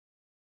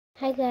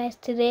Hi guys,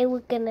 today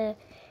we're gonna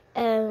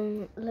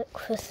look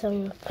for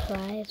some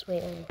replies.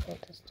 Wait, I'm gonna put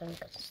this down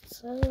because it's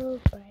so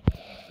bright.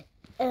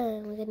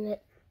 We're gonna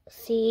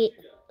see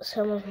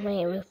some of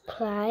my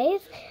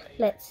replies.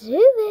 Let's do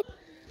it.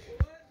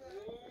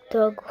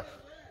 Dog,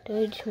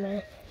 doge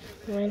my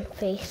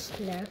face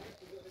now.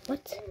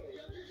 What?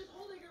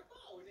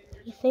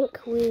 You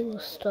think we will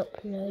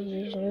stop no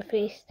using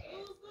face?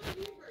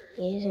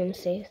 Using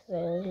safe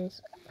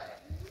zones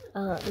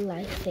are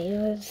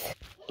lifesavers.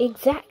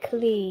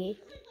 Exactly.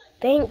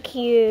 Thank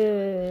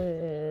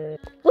you.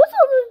 What's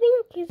all the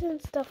thank yous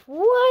and stuff?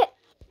 What?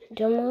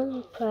 Jamal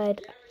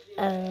replied,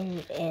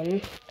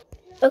 in.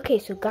 Okay,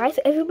 so guys,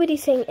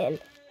 everybody's saying in.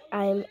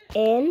 I'm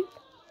in.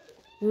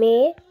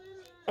 Me.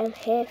 I'm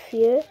here for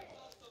you.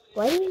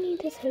 Why do we need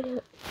this?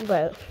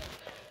 Well,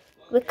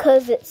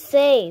 because it's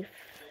safe.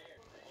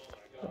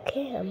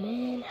 Okay, I'm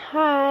in.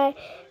 Hi.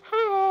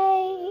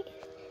 Hi.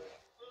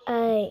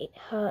 I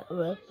heart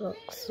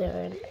Roblox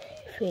 7,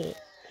 3,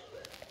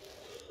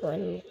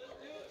 1,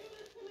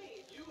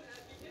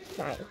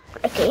 9.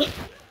 Okay.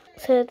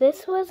 So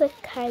this was a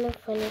kind of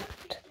funny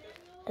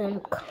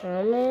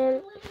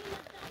comment.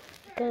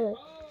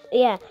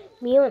 Yeah,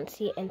 me won't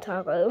see and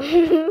Taco.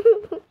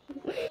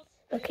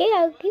 Okay,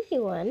 I'll give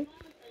you one.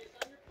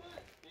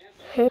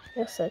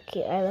 You're so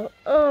cute. I love.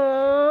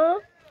 Aww,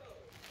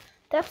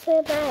 that's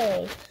so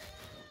nice.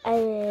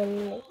 And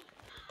then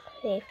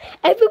safe.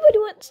 Everybody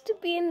wants to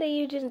be in the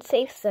Eugene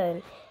safe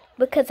zone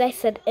because I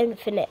said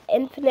infinite.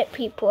 Infinite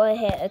people are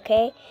here.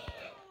 Okay.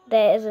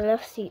 There is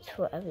enough seats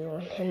for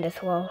everyone in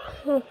this world.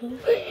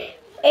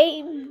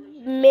 8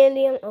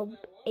 million or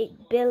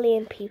 8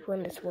 billion people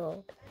in this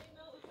world.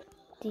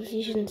 These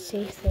usually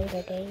say things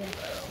like that.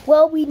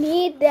 Well, we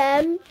need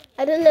them.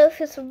 I don't know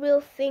if it's a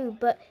real thing,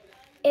 but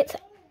it's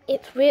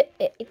real.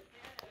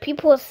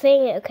 People are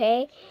saying it,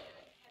 okay?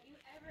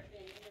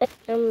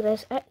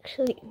 There's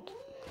actually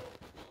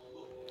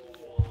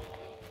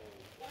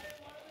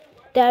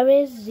there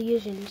is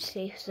usually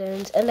safe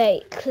zones, and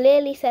I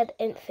clearly said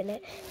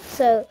infinite,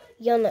 so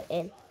you're not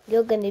in.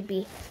 You're gonna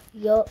be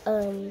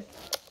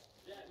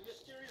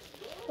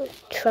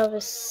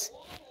Travis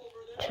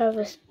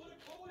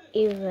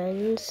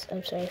Evans.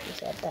 I'm sorry if you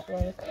said that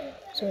wrong.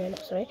 Sorry,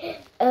 not sorry.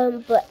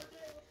 But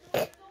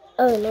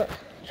not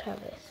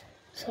Travis.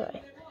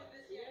 Sorry.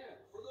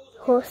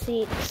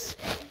 Horses.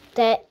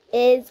 There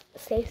is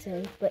safe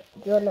zones, but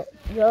you're not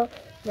the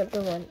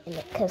one in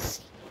it,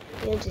 because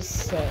you're just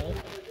saying.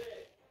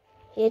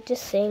 You're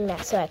just saying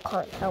that, so I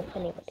can't help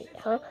anybody,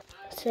 huh?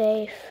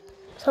 Safe.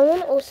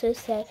 Someone also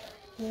said,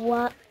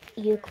 why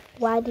did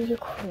you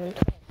comment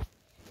twice?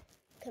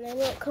 Can I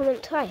not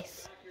comment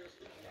twice?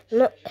 I'm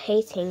not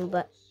hating,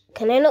 but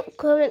can I not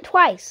comment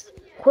twice?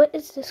 What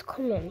is this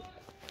comment?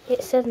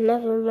 It says,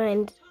 never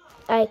mind,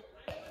 I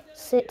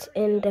sit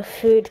in the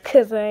food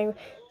because I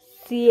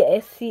see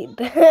a seat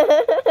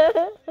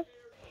there.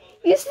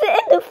 You sit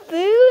in the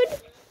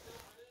food?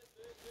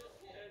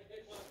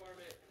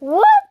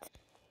 What?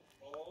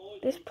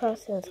 This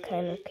person is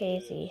kind of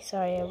crazy.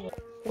 Sorry, I'm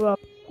wrong.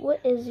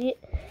 What is it?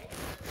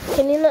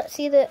 Can you not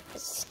see the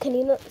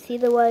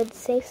word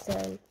safe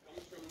zone?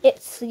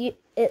 It's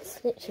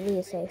literally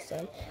a safe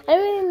zone. I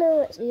don't really know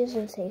what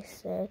using safe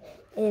zone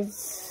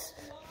is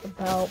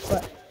about,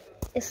 but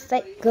it's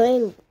like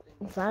going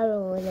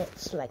viral and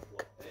it's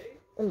like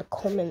in the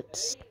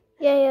comments.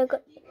 Yeah.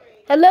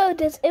 Hello,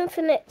 there's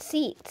infinite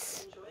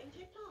seats.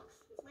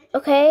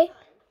 Okay.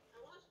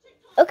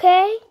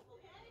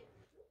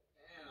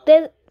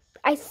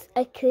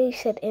 I clearly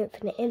said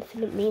infinite.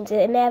 Infinite means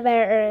it never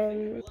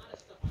ends.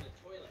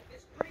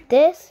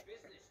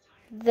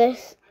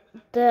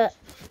 The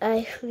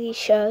actually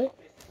show.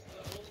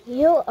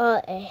 You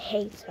are a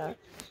hater.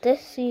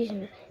 This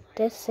season,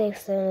 this safe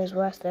zone is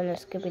worse than a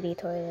Skibidi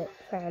Toilet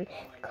fan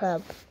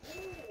club.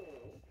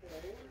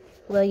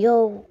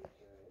 Well,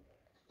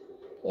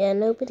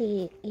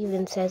 nobody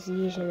even says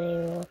Eugene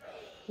anymore.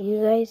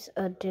 You guys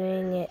are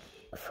doing it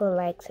for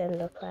likes and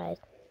replies.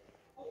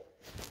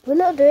 We're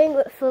not doing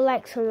it for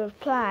likes and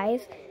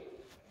replies,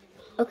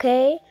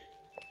 okay?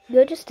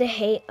 You're just a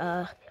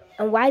hater.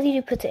 And why did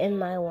you put it in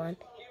my one?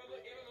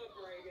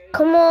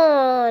 Come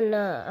on,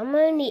 I'm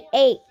only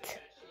 8.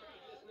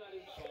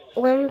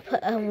 One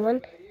and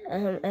one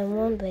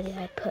video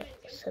I put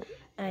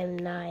I'm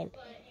 9.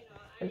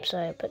 I'm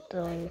sorry, I put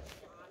the wrong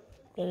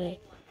thingy.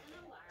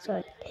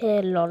 Sorry.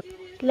 Here, lol.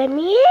 Let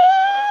me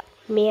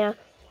Mia.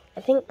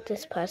 I think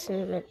this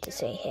person meant to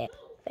say here.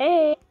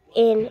 Hey.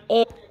 In.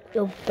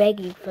 You're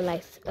begging for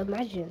likes.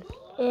 Imagine.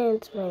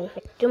 And smiling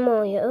face.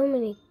 Jamal, you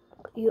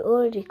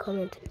already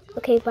commented.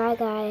 Okay, bye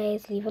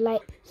guys. Leave a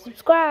like.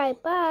 Subscribe.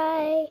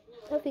 Bye.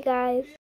 Love you guys.